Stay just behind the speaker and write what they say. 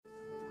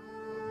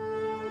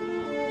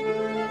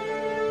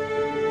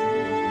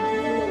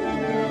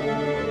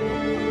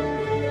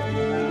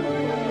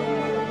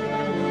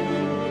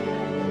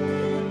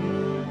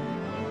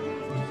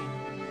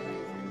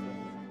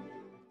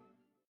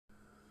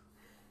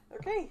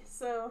Okay,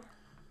 so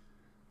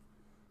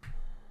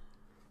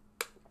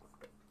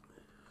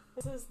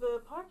this is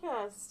the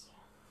podcast.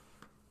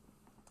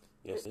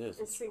 Yes, it is.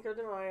 It's Cinco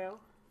de Mayo.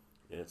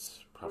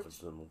 It's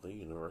Prophets of the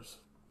Universe.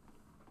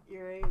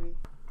 You're Amy.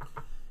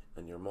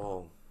 And you're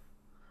Maul.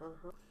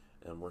 Uh-huh.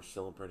 And we're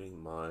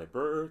celebrating my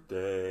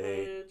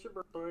birthday. It's your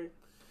birthday.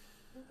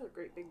 You have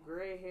great big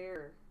gray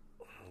hair.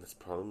 It's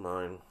probably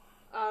mine.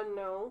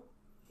 No.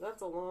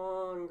 That's a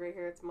long gray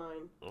hair. It's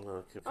mine.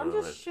 Okay, I'm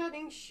just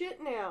shedding shit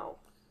now.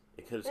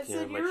 It could have That came out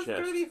said, of my you're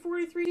chest. 30,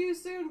 43 too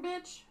soon,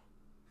 bitch.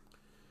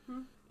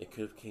 It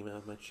could have came out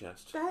of my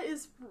chest. That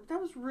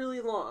was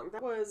really long.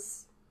 That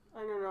was,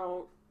 I don't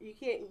know, you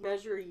can't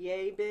measure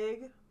yay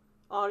big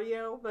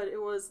audio, but it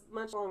was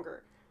much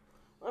longer.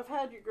 I've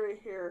had your gray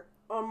hair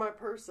on my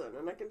person,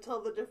 and I can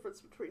tell the difference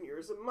between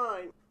yours and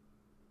mine.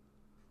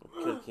 It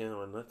could have came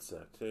out of my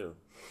nutsack, too.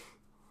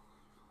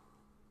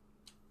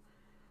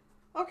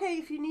 Okay,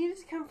 if you need it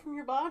to come from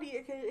your body,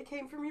 it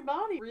came from your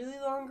body. Really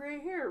long gray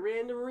hair.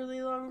 Random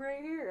really long gray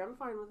hair. I'm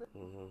fine with it.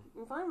 Mm-hmm.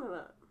 I'm fine with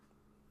that.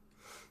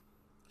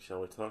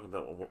 Shall we talk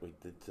about what we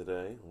did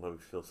today? Why we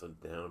feel so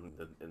down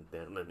and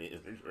down in the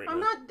energy right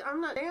I'm now?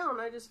 not down.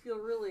 I just feel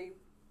really,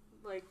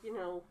 like,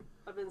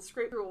 I've been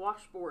scraped through a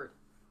washboard.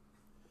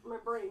 My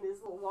brain is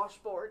a little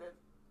washboard.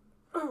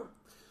 And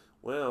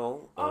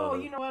Well,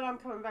 you know what? I'm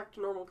coming back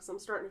to normal because I'm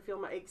starting to feel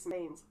my aches and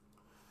pains.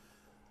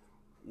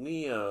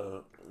 we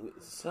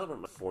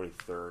celebrated my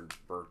 43rd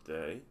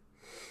birthday.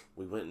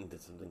 We went and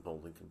did something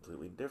totally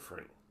completely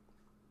different.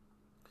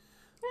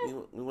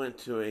 We went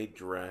to a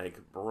drag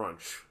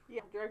brunch.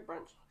 Yeah, drag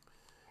brunch.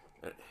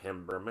 At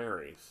Hamburger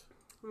Mary's.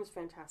 It was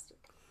fantastic.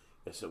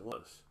 Yes, it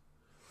was.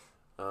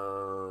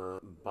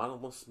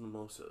 Bottomless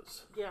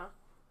mimosas. Yeah.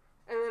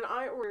 And then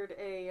I ordered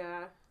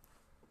a,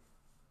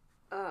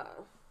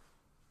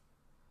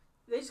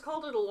 they just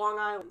called it a Long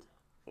Island.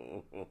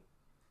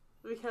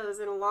 Because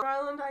in a Long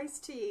Island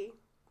iced tea,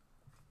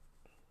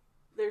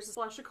 there's a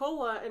splash of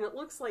cola, and it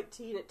looks like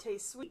tea, and it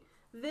tastes sweet.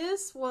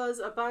 This was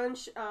a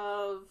bunch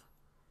of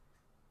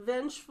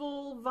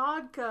vengeful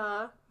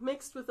vodka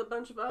mixed with a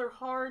bunch of other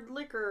hard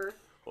liquor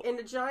in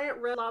a giant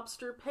Red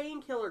Lobster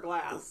painkiller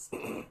glass.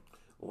 Well,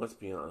 let's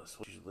be honest.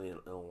 Usually in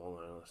Long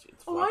Island,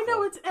 it's Oh, vodka. I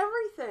know, it's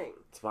everything.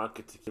 It's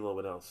vodka, tequila,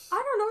 what else?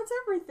 I don't know, it's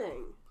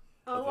everything.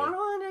 Okay. Long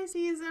Island iced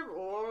tea is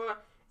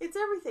it's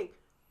everything.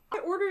 I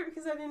ordered it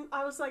because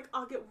I was like,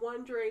 I'll get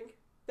one drink.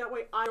 That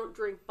way I don't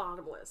drink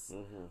bottomless.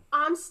 Mm-hmm.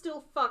 I'm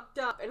still fucked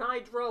up, and I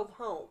drove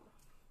home.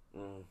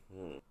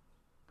 Mm-hmm.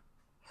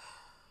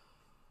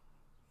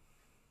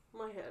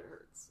 My head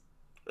hurts.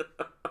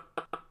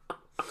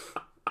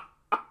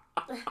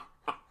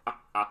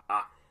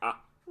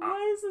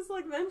 Why is this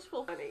like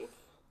vengeful funny?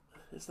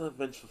 It's not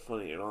vengeful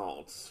funny at all.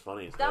 It's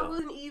funny as That hell. was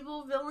an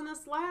evil,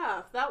 villainous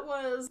laugh. That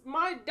was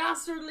my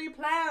dastardly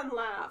plan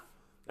laugh.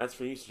 That's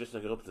for you to just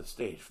go up to the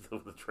stage for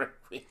the drag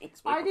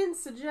queens. I didn't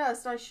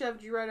suggest. I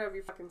shoved you right out of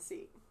your fucking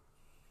seat.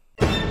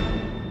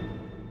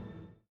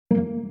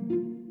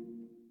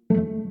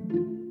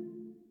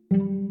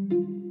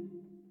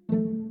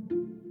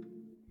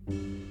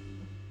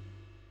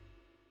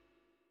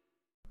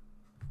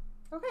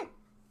 Okay.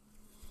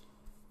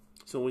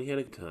 So we had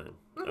a good time.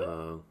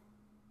 Mm-hmm.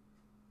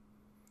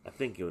 I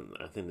think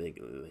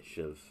they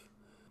should have.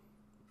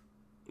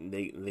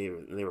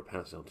 They were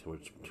passing out too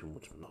much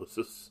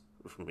mimosas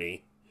for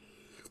me.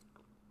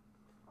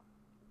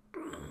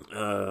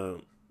 I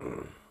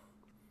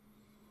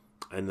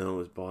know it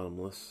was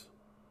bottomless,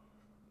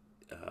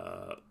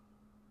 but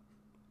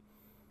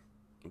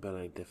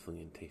I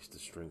definitely can taste the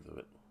strength of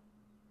it.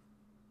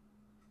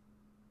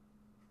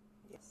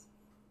 Yes.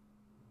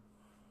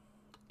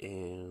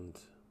 And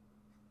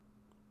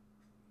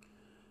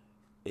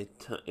it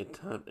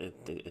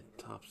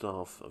tops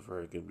off a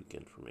very good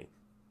weekend for me.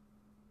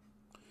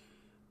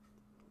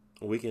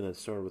 A weekend that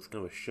started with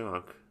kind of a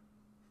shock.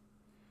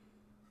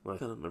 Well, I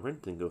found out my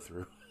rent didn't go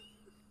through.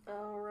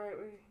 All right,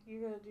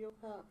 you gotta deal with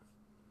that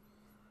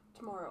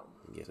tomorrow.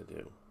 Yes, I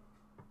do.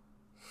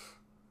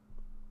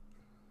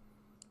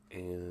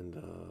 And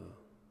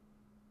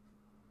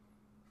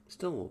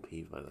still a little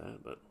peeved by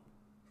that, but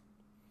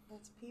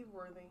That's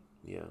peeve-worthy.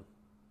 yeah.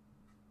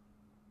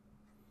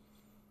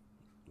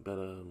 But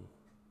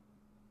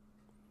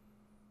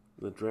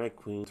the drag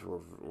queens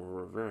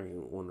were very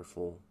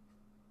wonderful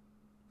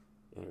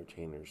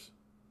entertainers.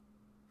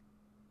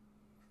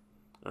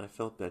 I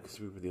felt bad because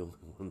we were the only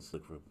ones in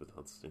the group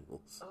without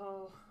singles.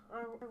 Oh,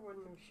 I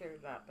wouldn't have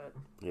shared that, but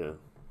Yeah.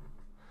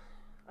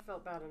 I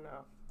felt bad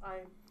enough.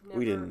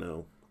 We didn't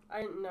know.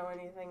 I didn't know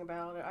anything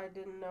about it. I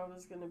didn't know it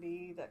was going to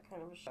be that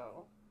kind of a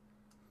show.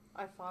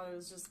 I thought it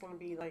was just going to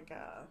be like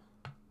a...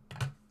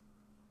 I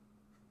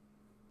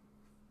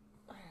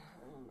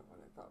don't know what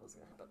I thought was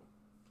going to happen.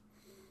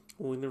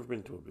 Well, we've never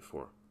been to it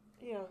before.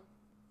 Yeah.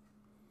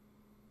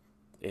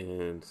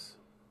 And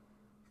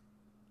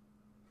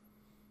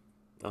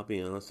I'll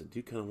be honest, I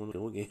do kind of want to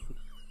go again.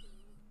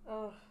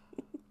 Oh.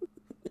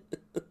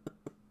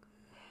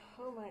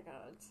 Oh my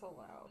god, it's so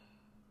loud.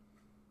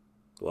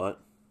 What?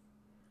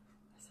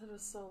 I said it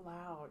was so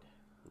loud.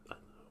 I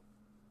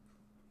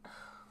know.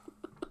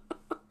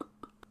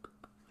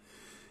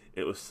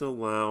 It was so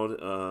loud.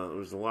 There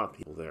was a lot of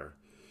people there.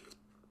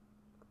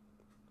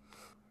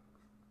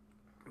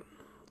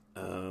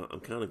 I'm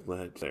kind of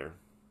glad it's there.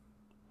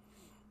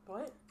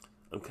 What?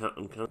 I'm kind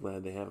of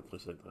glad they have a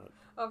place like that.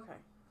 Okay.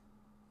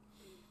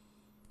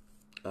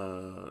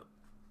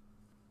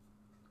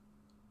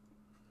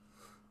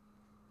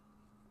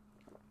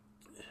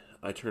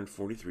 I turned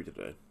 43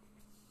 today.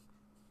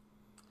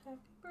 Happy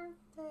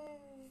birthday.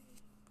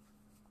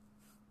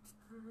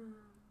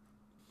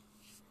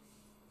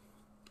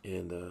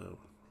 And,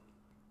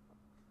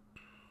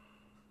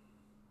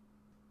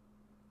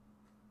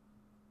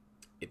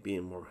 it being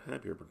a more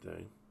happier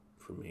birthday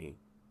for me,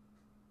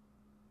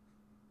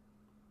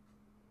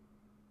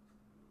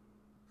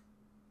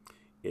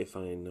 if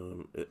I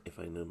know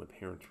my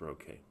parents were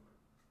okay.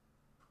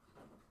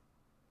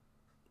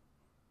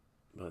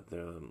 But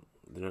they're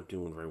not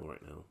doing very well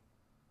right now.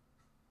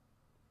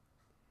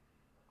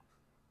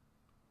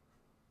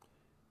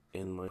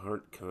 And my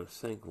heart kind of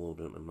sank a little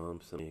bit. My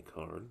mom sent me a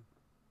card.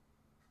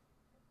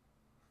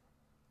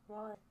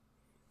 Why?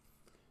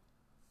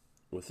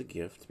 With a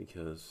gift,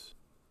 because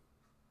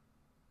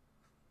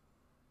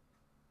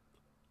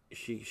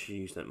she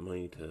used that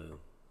money to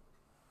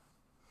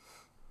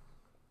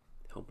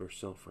help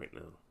herself right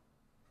now.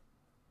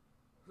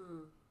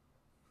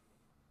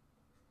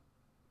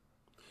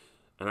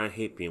 And I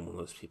hate being one of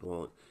those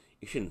people.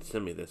 You shouldn't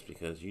send me this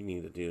because you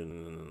need to do.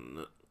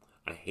 No.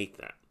 I hate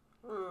that.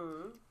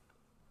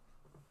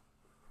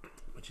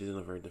 But she's in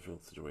a very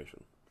difficult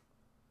situation.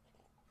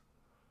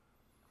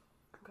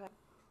 Okay.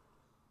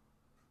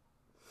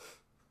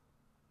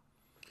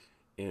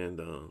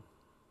 And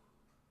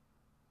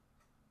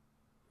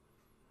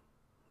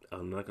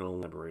I'm not going to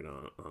elaborate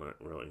on it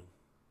really.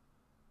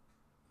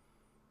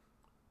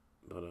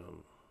 But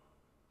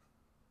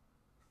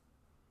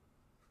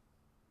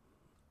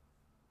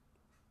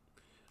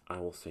I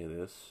will say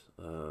this: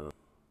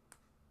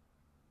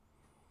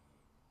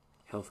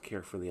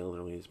 healthcare for the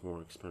elderly is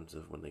more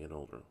expensive when they get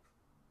older.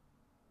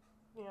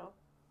 Yeah.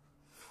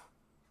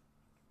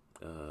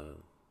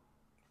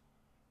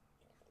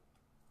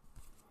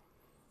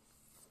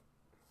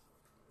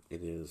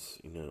 It is,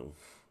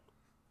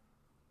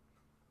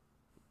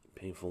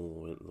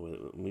 painful the way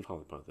we've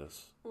talked about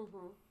this.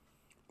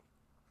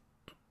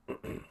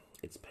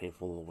 It's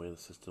painful the way the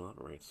system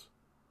operates.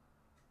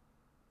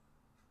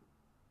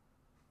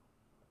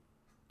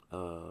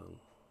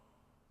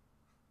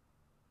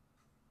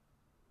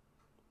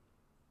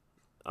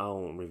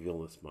 I'll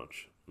reveal this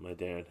much. My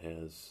dad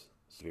has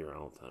severe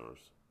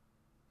Alzheimer's.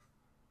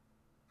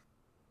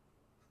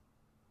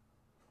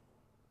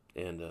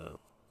 And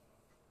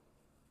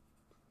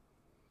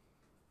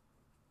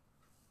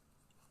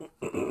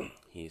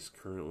he's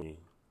currently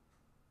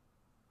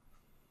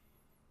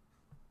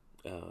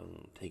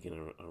taking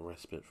a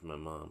respite from my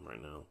mom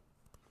right now.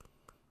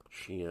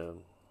 She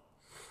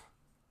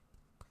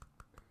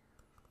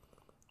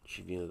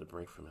needed a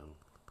break from him.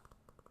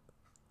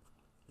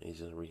 And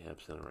he's in a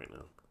rehab center right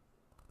now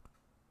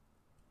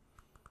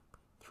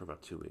for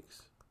about 2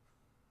 weeks.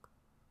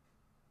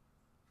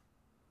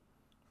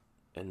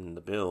 And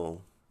the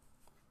bill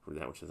for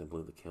that, which I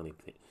believe the county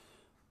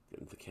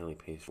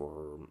pays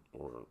for,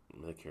 or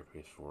Medicare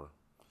pays for,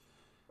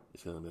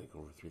 is going to make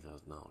over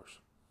 $3,000.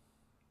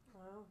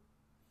 Wow.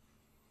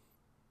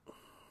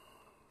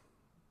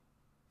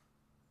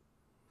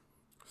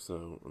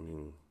 So, I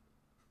mean,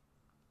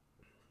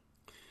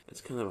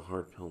 it's kind of a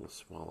hard pill to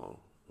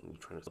swallow when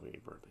you're trying to celebrate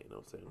your birthday, you know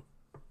what I'm saying?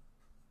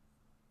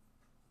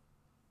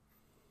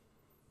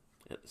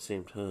 At the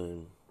same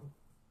time,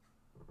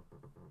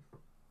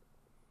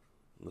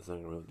 there's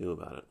nothing I can really do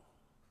about it.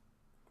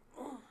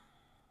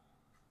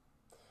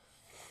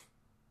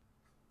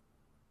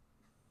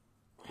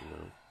 You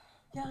know?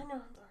 Yeah, I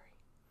know. I'm sorry.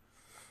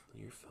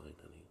 You're fine,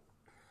 honey.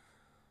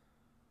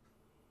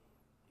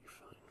 You're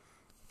fine.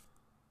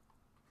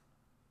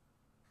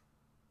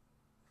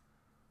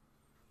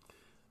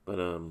 But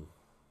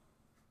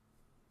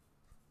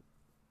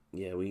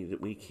yeah,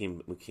 we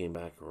came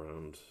back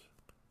around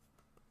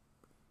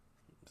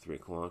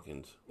 3:00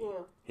 and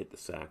hit the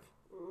sack.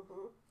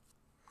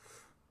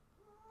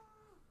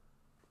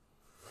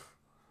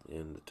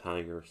 And the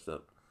tiger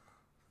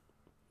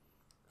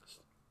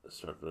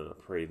started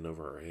parading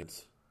over our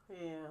heads.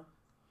 Yeah.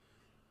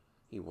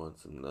 He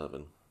wants some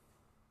loving.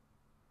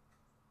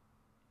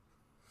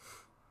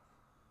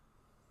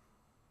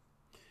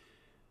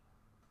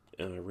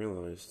 And I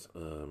realized,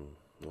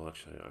 well,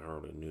 actually, I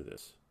already knew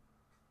this.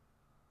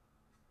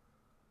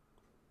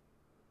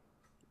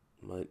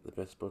 The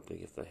best birthday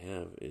gift I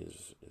have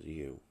is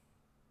you.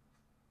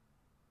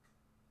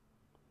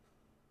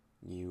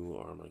 You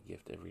are my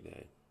gift every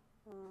day.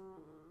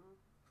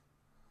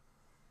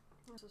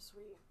 That's so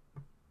sweet.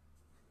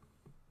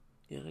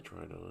 Yeah, I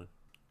try, don't I?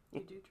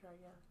 You do try,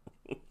 yeah.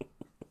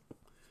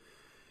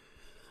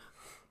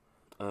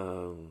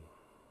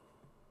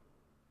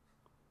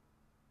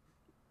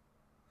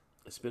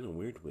 It's been a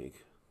weird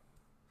week.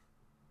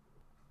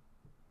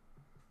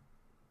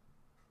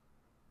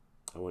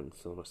 I went and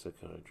saw my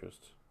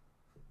psychiatrist.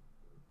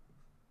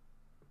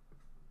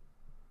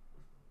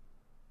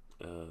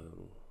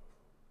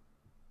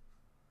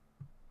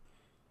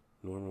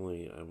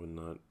 Normally, I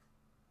wouldn't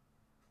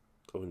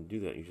do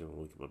that usually on the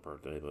week of my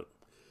birthday, but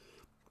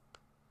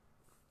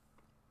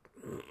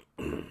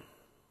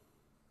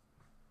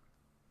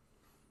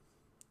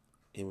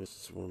it was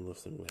just one of those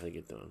things we had to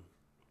get done.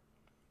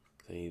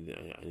 I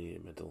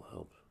needed mental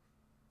help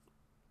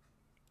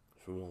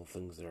from all the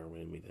things that are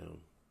weighing me down.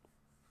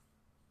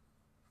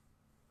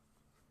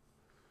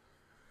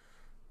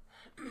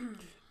 And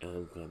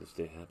I'm glad this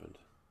day happened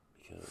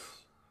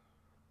because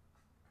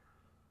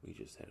we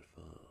just had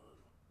fun.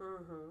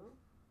 Mm-hmm.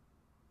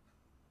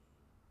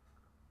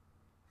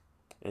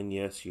 And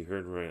yes, you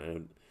heard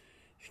right.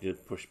 She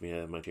did push me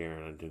out of my chair,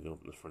 and I did go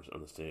up in the front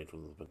on the stage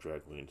with the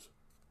drag queens.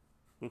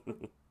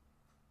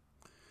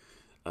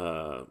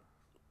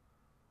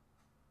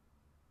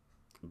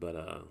 But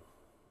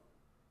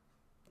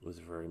it was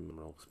a very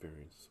memorable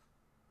experience,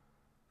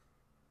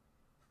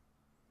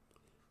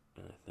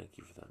 and I thank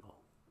you for that all.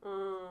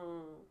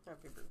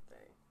 Happy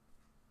birthday.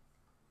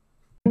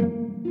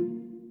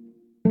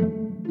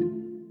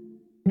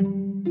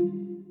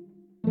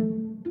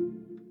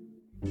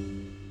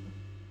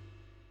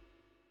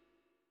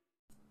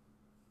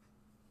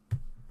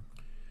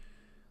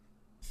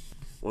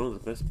 One of the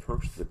best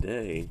perks of the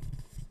day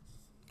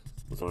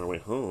was on our way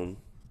home.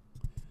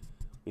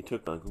 We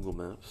took Google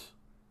Maps.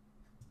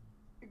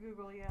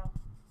 Google, yeah.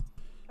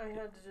 I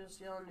had to just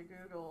yell into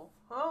Google,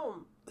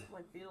 home,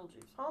 like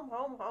Beetlejuice. Home,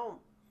 home, home.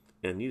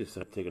 And you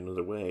decided to take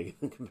another way.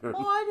 Well,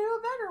 I knew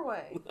a better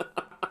way.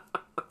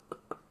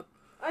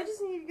 I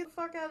just need to get the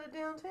fuck out of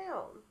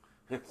downtown.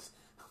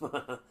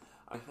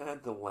 I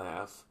had to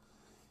laugh.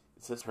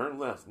 It says turn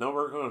left. No,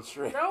 we're going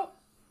straight. Nope.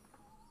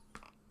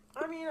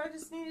 I mean, I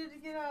just needed to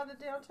get out of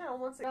downtown.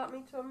 Once it got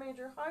me to a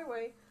major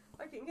highway,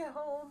 I can get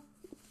home.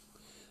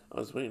 I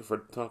was waiting for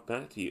it to talk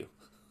back to you.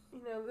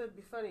 You know, that'd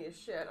be funny as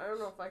shit. I don't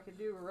know if I could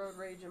do a road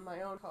rage in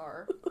my own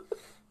car.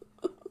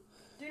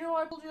 Do you know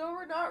why I pulled you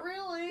over? Not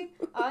really.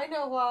 I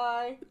know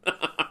why.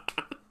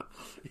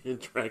 In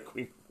drag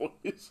queen voice.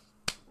 Is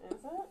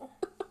it?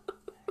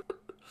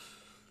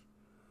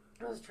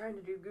 I was trying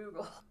to do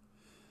Google.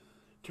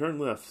 Turn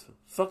left.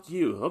 Fuck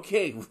you.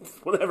 Okay,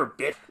 whatever,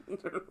 bitch.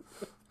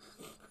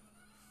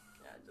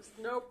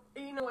 Nope.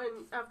 You know,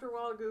 and after a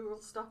while, Google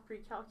stopped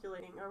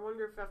recalculating. I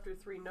wonder if after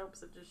 3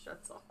 nopes, it just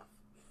shuts off.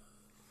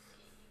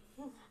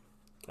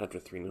 After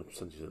 3 nopes,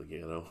 sent you to the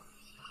ghetto.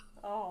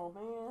 Oh,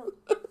 man.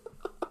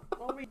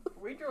 Well,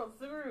 we drove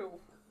through.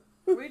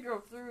 We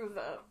drove through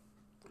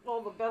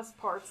all the best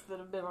parts that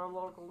have been on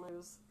local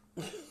news.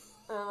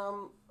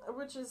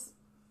 Which is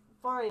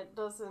fine. It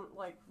doesn't,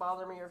 like,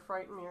 bother me or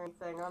frighten me or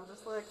anything. I'm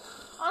just like,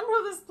 I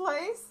know this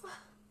place.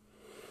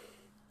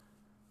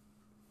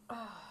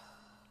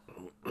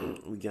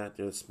 We got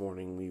there this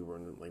morning. We were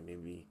in, like,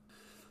 maybe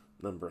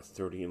number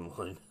 30 in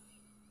line.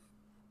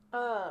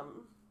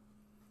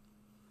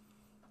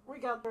 We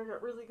got there,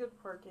 got really good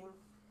parking.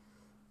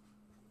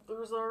 There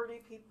was already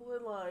people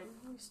in line.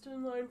 We stood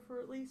in line for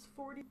at least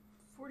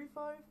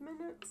 45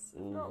 minutes,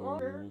 if not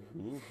longer.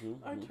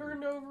 I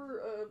turned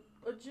over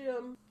a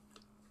gym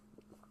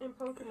in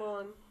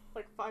Pokemon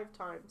like 5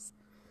 times.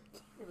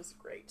 It was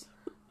great.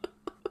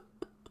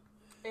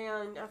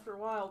 And after a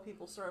while,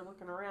 people started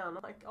looking around.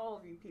 I'm like, all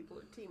of you people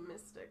are Team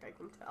Mystic, I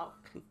can tell.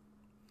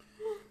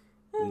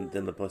 And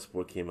then the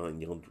busboy came out and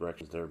yelled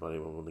directions to everybody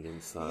when they get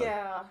inside.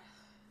 Yeah,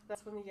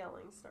 that's when the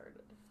yelling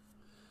started.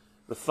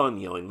 The fun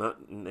yelling, not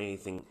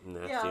anything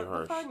nasty or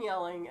harsh. Yeah, the fun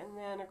yelling. And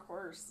then, of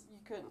course, you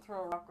couldn't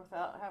throw a rock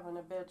without having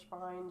a bitch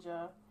behind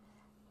you.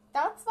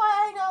 That's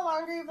why I no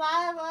longer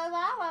blah, blah,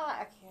 blah, blah.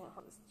 I can't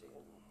understand.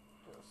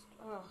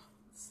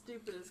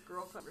 Stupidest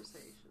girl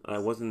conversations. I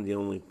wasn't the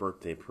only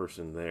birthday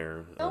person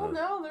there.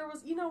 No, there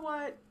was, you know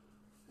what?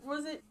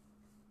 Was it,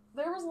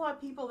 there was a lot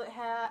of people that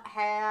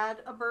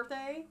had a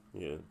birthday.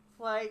 Yeah.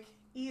 Like,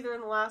 either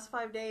in the last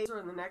 5 days or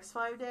in the next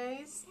 5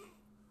 days.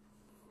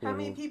 How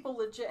many people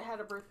legit had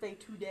a birthday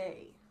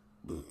today?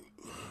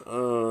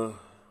 A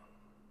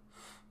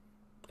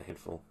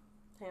handful.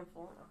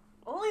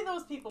 Only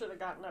those people should have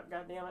gotten up,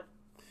 goddammit.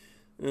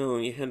 No,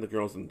 you had the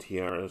girls in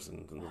tiaras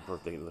and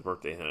the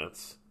birthday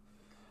hats.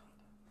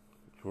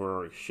 Who were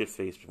already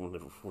shit-faced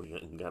before you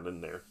got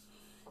in there.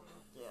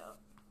 Yeah.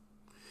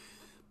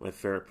 My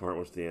favorite part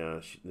was they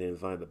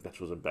invited the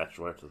bachelors and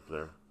bachelorettes up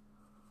there.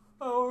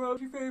 Oh, that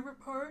was your favorite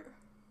part?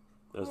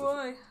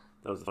 Why?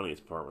 That was the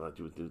funniest part when I was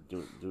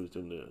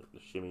doing the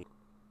shimmy.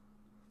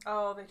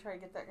 Oh, they try to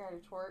get that guy to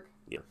twerk?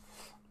 Yeah.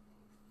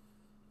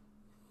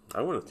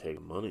 I wouldn't have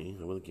taken money.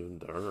 I would have given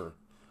it to her.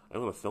 I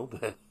would have felt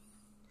bad.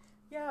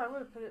 Yeah, I would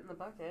have put it in the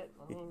bucket.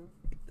 I mean,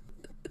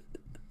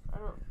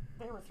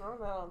 they were throwing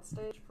that on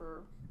stage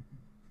for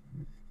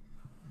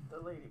the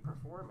lady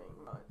performing,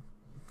 but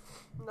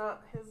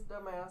not his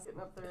dumbass getting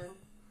up there and...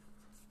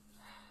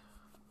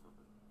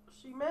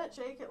 She meant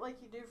shake it like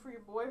you do for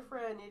your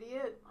boyfriend,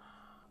 idiot.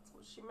 That's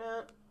what she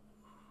meant.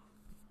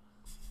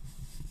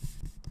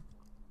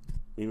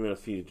 We met a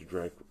few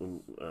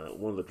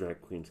one of the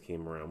drag queens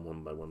came around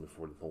one by one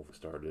before the whole thing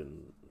started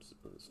and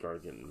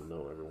started getting to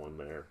know everyone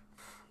there.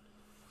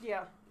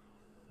 Yeah.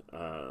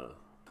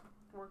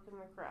 Working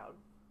the crowd.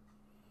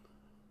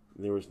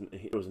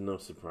 It was no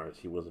surprise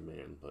he was a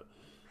man, but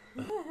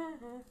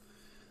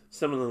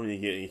some of them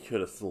you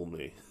could have fooled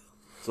me.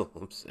 That's all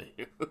I'm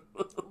saying.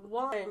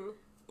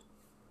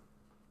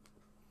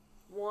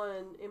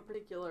 One in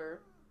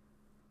particular,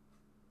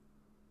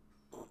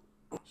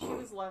 she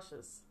was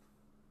luscious.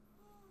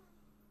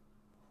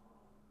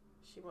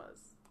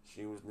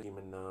 She was Nicki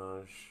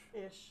Minaj.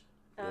 Ish.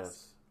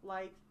 Yes.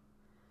 Like,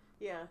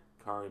 yeah.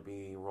 Cardi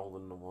B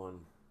rolled into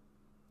one.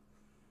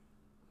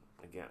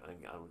 Again,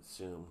 I would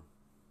assume.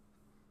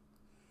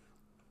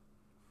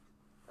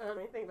 I don't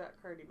know anything about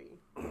Cardi B.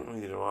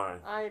 Neither do I.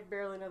 I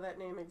barely know that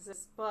name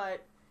exists,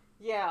 but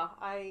yeah,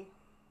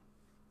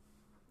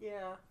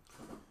 yeah.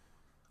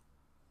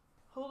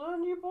 Hold on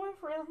to your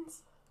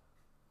boyfriends.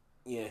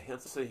 Yeah,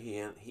 let's say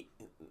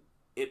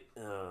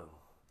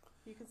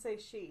You can say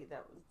she.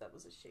 That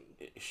was a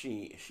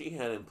she. She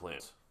had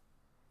implants.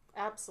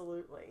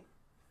 Absolutely.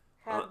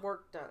 Had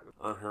work done.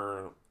 On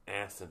her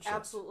ass and chest.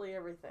 Absolutely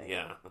everything.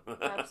 Yeah.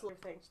 Absolutely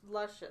everything.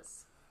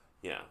 Luscious.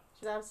 Yeah.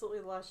 She's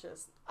absolutely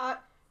luscious.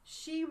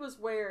 She was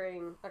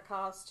wearing a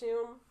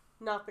costume,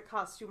 not the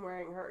costume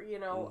wearing her. You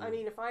know, I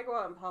mean, if I go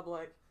out in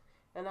public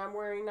and I'm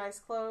wearing nice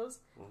clothes,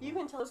 you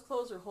can tell those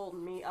clothes are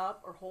holding me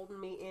up or holding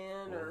me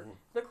in, or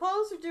the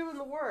clothes are doing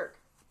the work.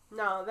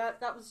 No,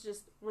 that was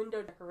just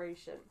window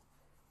decoration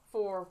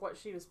for what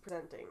she was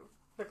presenting.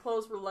 The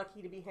clothes were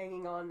lucky to be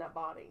hanging on that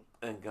body.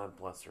 And God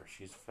bless her,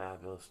 she's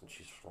fabulous and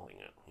she's flaunting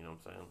it. You know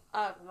what I'm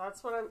saying?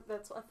 That's what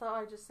I thought.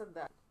 I just said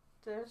that.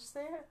 Did I just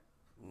say it?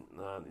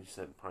 No, you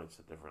probably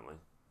said differently.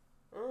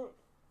 Mm.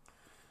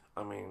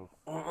 I mean,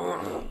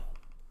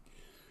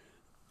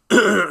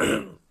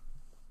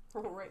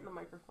 right in the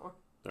microphone.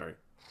 Sorry.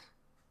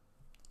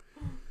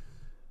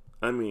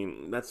 I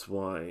mean, that's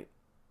one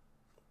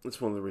of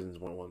the reasons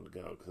why I wanted to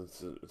go,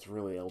 because it's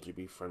really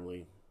LGBT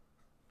friendly.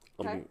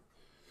 Okay.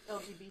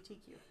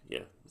 LGBTQ.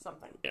 Yeah.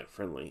 Something. Yeah,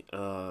 friendly.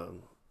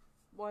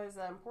 Why is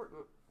that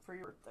important for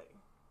your birthday?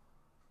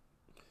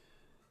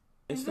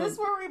 Is this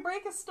where we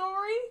break a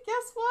story?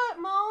 Guess what,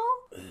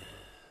 Mom?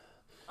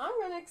 I'm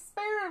going to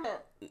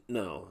experiment.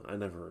 No,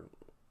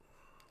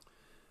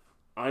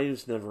 I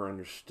just never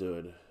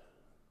understood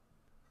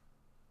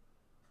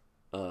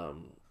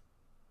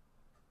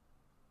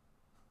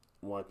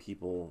why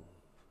people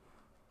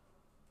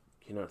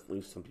cannot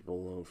leave some people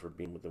alone for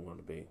being what they want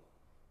to be.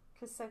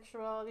 Because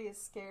sexuality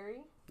is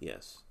scary.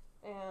 Yes.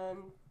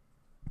 And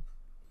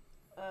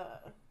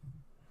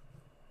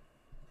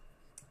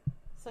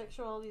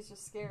sexuality is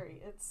just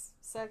scary.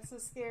 Sex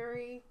is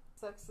scary.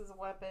 Sex is a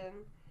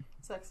weapon.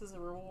 Sex is a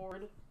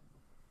reward.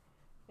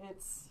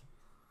 That's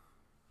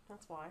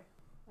why.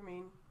 I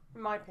mean,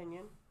 in my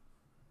opinion.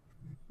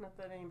 Not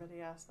that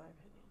anybody asked my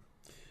opinion.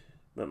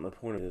 But my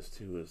point of this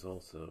too is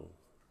also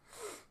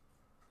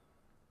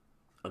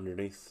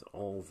underneath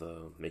all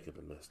the makeup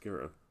and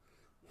mascara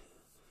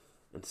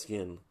and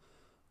skin,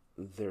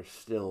 they're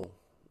still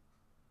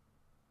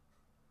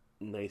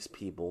nice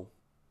people.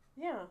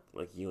 Yeah.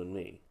 Like you and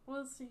me.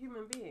 Well, it's a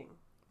human being.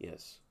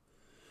 Yes.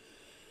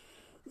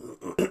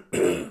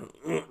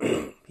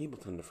 People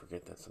tend to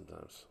forget that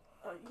sometimes.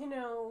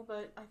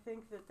 But I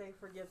think that they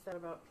forget that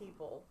about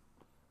people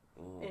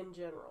in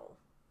general.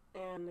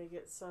 And they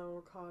get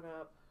so caught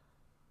up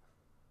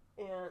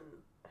in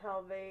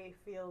how they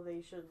feel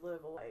they should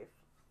live a life.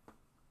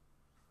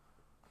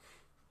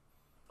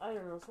 I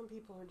don't know. Some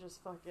people are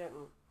just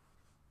fucking...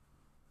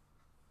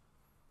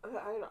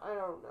 I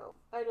don't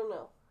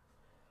know.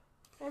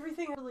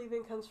 Everything I believe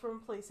in comes from a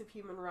place of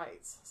human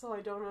rights. So I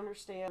don't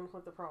understand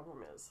what the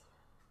problem is.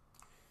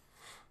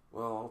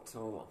 Well, I'll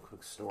tell a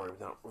quick story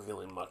without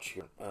revealing much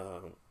here.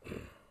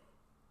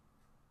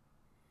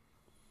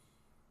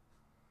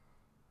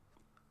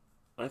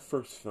 I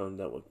first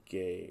found out what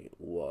gay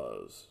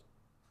was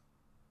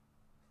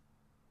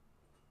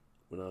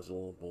when I was a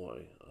little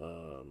boy,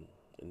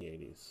 in the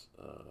 80s.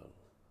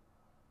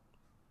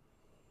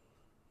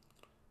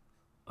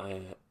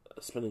 I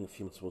spending a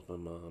few months with my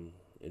mom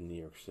in New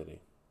York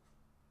City,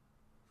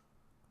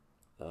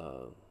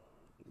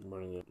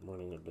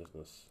 running a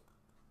business.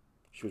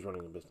 She was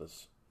running a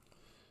business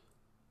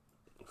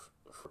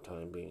for the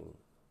time being.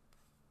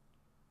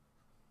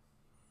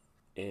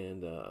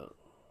 And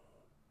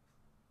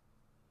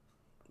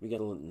we got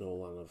to know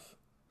a lot of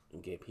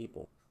gay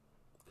people.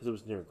 Because it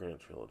was near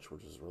Greenwich Village,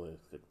 which is really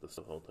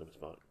the whole type of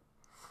spot.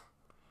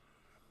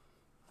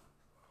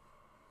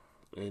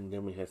 And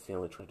then we had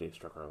family tragedy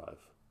struck our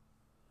life.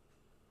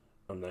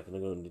 I'm not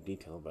going to go into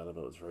detail about it,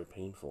 but it was very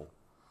painful.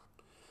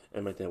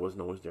 And my dad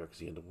wasn't always there because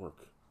he had to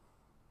work.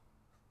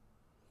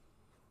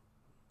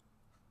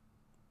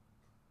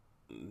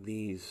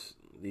 These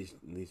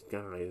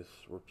guys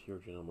were pure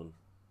gentlemen.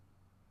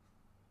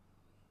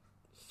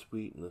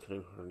 Sweet and as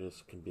kind-hearted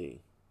as can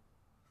be.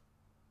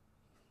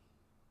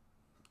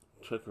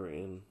 Took her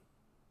in.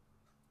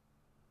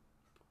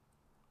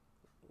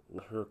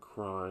 Let her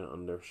cry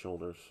on their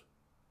shoulders.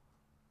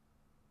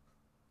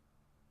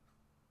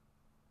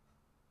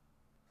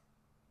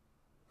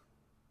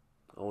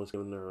 Always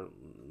giving her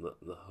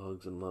the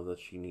hugs and love that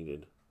she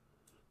needed.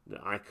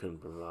 that I couldn't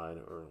provide,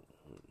 or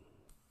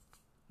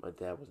my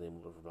dad wasn't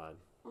able to provide.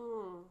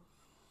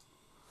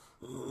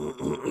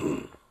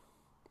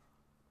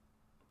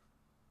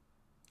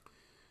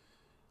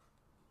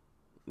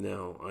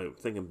 Now, I'm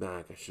thinking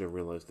back, I should have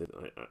realized that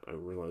I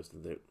realized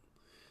that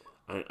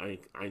I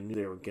knew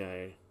they were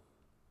gay.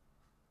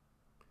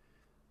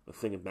 But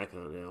thinking back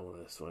on it now,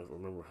 so I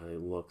remember how he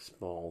looks,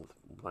 bald,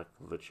 black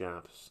with the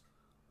chaps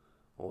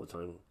all the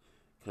time.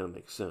 Kind of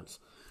makes sense.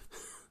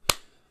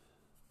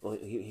 Well,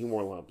 he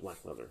wore a lot of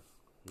black leather.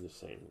 I'm just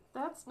saying.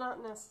 That's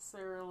not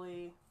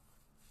necessarily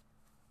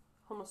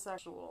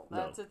homosexual. No.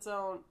 That's its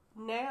own.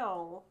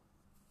 Now,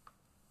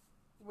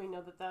 we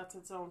know that that's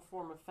its own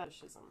form of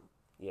fetishism.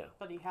 Yeah.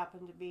 But he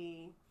happened to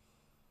be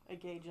a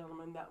gay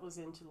gentleman that was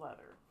into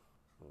leather.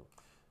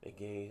 A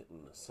gay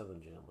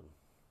Southern gentleman.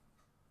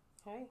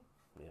 Hey.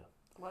 Yeah.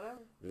 Whatever.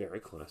 Very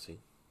classy.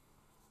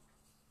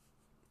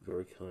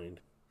 Very kind.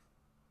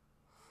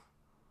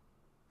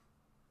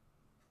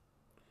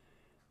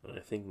 And I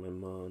think my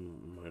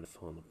mom might have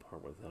fallen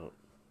apart without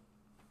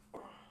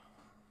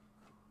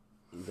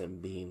them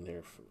being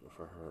there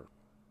for her.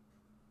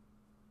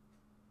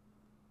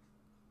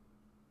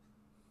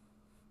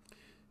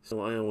 So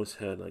I always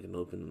had like an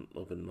open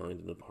mind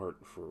and a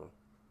heart for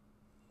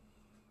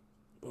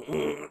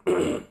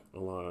a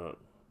lot of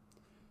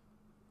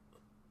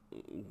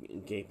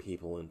gay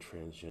people and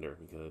transgender,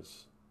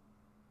 because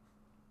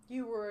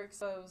you were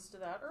exposed to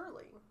that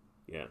early.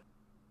 Yeah.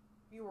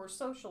 You were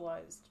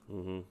socialized.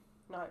 Mm-hmm.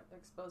 Not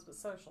exposed, but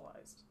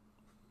socialized.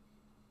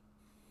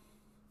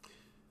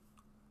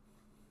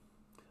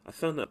 I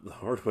found out the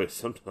hard way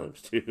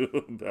sometimes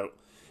too about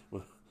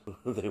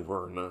whether they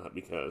were or not,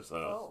 because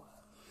no.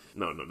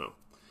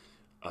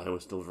 I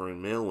was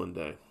delivering mail one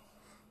day,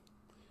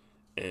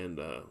 and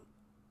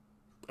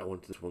I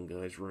went to this one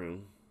guy's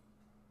room.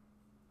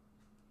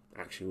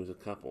 Actually, it was a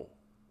couple,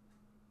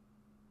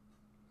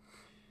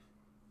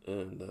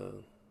 and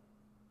a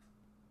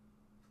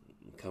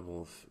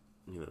couple of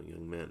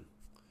young men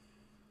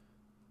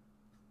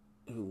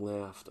who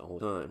laughed all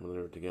the time when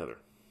they were together.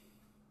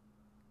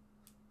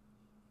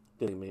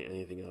 Didn't make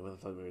anything of it. I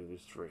thought maybe they were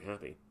just very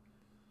happy.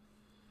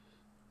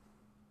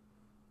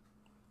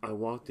 I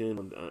walked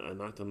in, I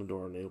knocked on the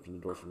door, and they opened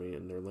the door for me,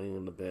 and they're laying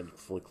in the bed,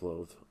 fully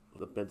clothed.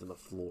 The bed's on the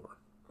floor.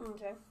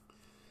 Okay.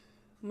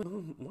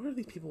 Mom, why are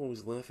these people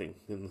always laughing?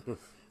 And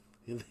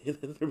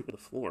they're on the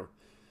floor.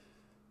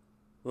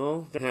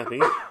 Well, they're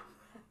happy.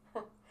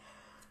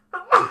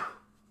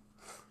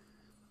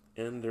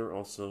 And they're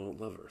also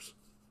lovers.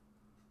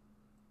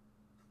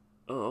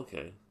 Oh,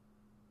 okay.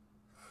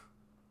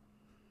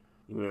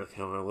 You mean like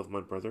how I love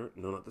my brother?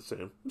 No, not the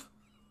same.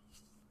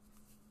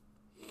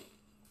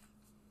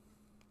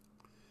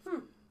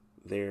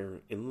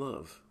 They're in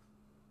love.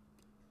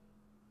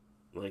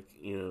 Like,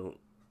 in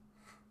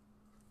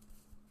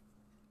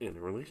a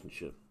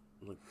relationship.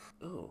 I'm like,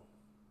 oh.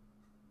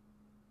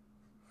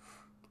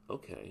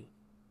 Okay.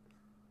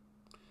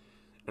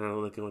 And I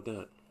don't let go with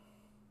that.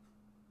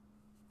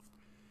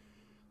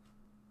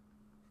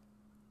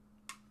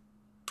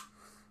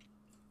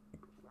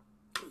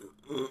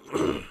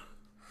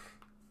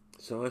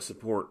 So I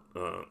support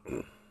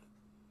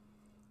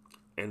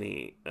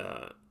any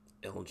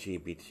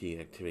LGBT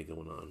activity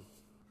going on.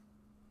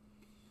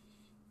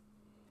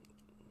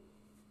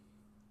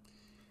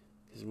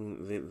 Because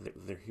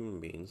they're human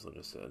beings, like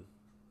I said.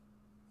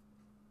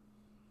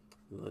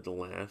 They like to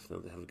laugh, they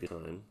like to have a good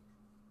time.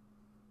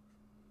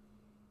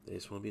 They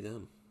just want to be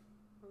them.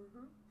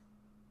 Mm-hmm.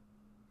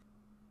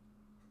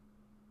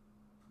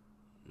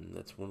 And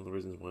that's one of the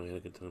reasons why I had a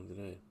good time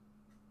today.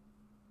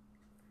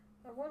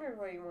 I wondered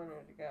where you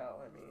wanted to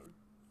go. I mean,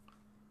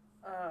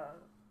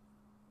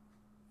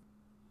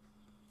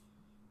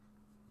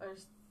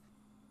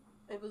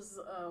 it was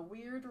a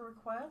weird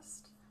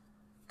request,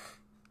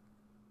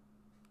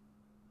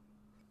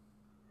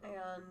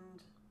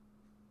 and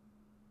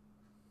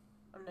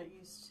I'm not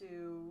used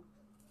to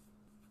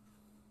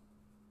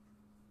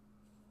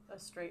a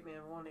straight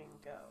man wanting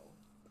to go.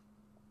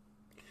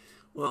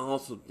 Well, I'll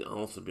also be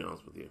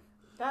honest with you.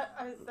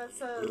 That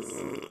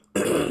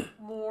says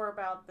more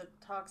about the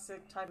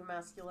toxic type of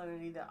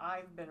masculinity that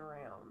I've been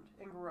around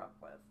and grew up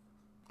with.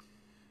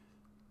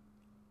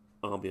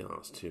 I'll be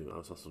honest too. I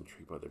was also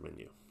intrigued by their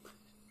menu.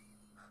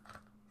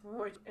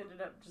 Which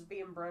ended up just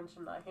being brunch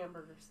and not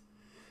hamburgers.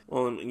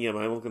 Well, yeah,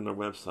 but I looked on their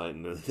website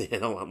and they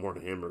had a lot more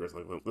than hamburgers.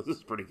 Like, well, this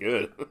is pretty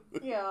good.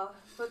 Yeah,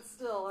 but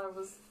still,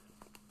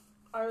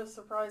 I was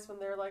surprised when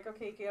they're like,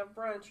 okay, you can have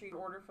brunch, you can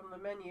order from the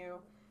menu,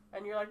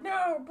 and you're like,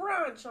 no,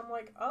 brunch! I'm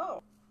like,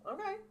 oh,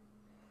 okay.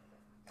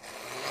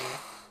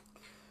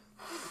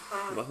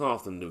 But how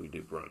often do we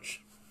do brunch?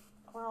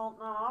 Well,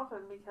 not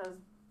often, because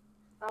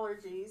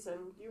allergies,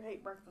 and you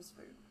hate breakfast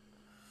food.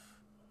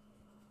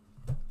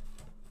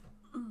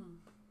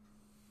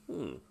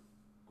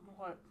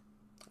 What?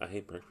 I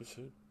hate breakfast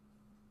food?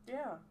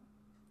 Yeah.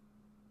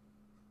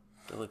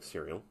 I like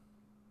cereal.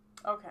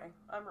 Okay,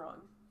 I'm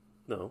wrong.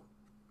 No.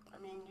 I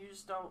mean, you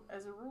just don't,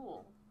 as a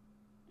rule,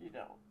 you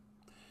don't.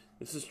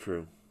 This is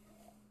true.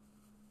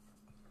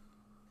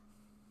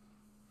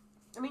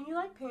 I mean,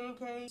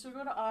 pancakes, or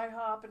go to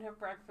IHOP and have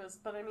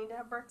breakfast, but I mean, to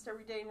have breakfast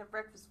every day and have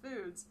breakfast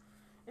foods,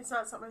 it's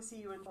not something I see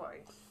you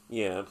enjoy.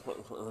 Yeah,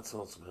 that's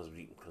also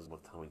because of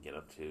what time we get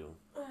up to.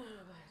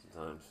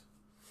 Sometimes.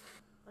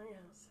 I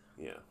guess.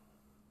 Yeah.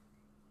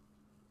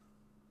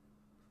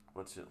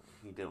 What's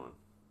he doing?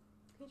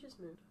 He just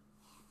moved.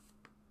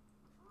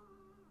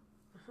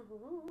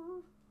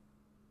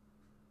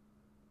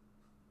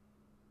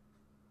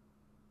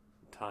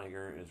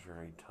 Tiger is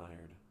very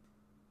tired.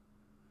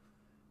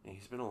 And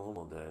he's been alone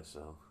all day,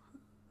 so.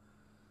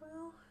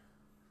 Well,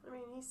 I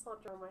mean, he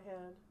slept on my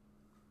head.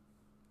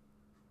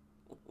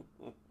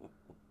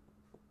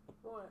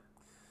 What?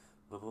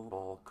 The little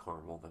ball of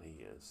caramel that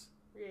he is.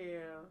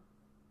 Yeah.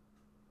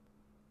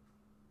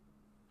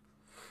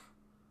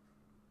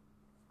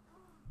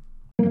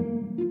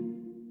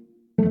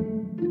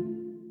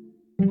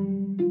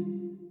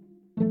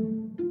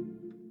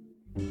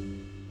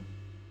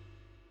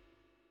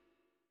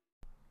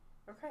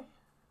 Okay.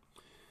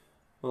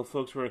 Well,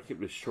 folks, we're going to keep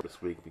this short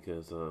this week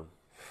because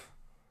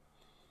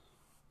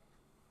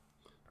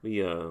we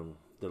did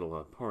a lot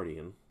of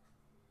partying.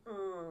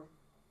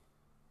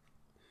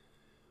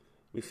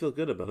 We feel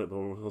good about it, but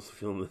we're also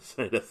feeling the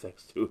side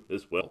effects to it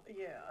as well.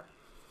 Yeah.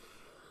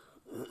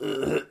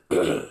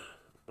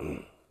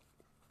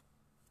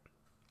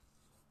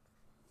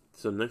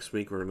 So next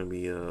week we're going to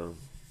be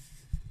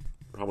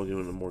probably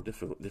doing a more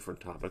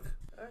different topic.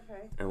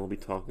 Okay. And we'll be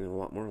talking a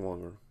lot more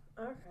longer.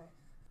 Okay.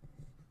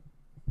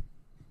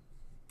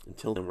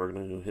 Until then, we're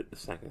going to hit the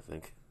sack, I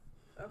think.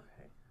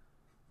 Okay.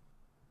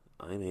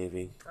 I'm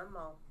Avi. I'm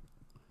Mom.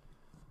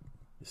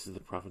 This is the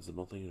Prophets of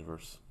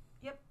Multi-Universe.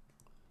 Yep.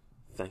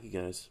 Thank you,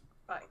 guys.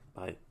 Bye.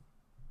 Bye.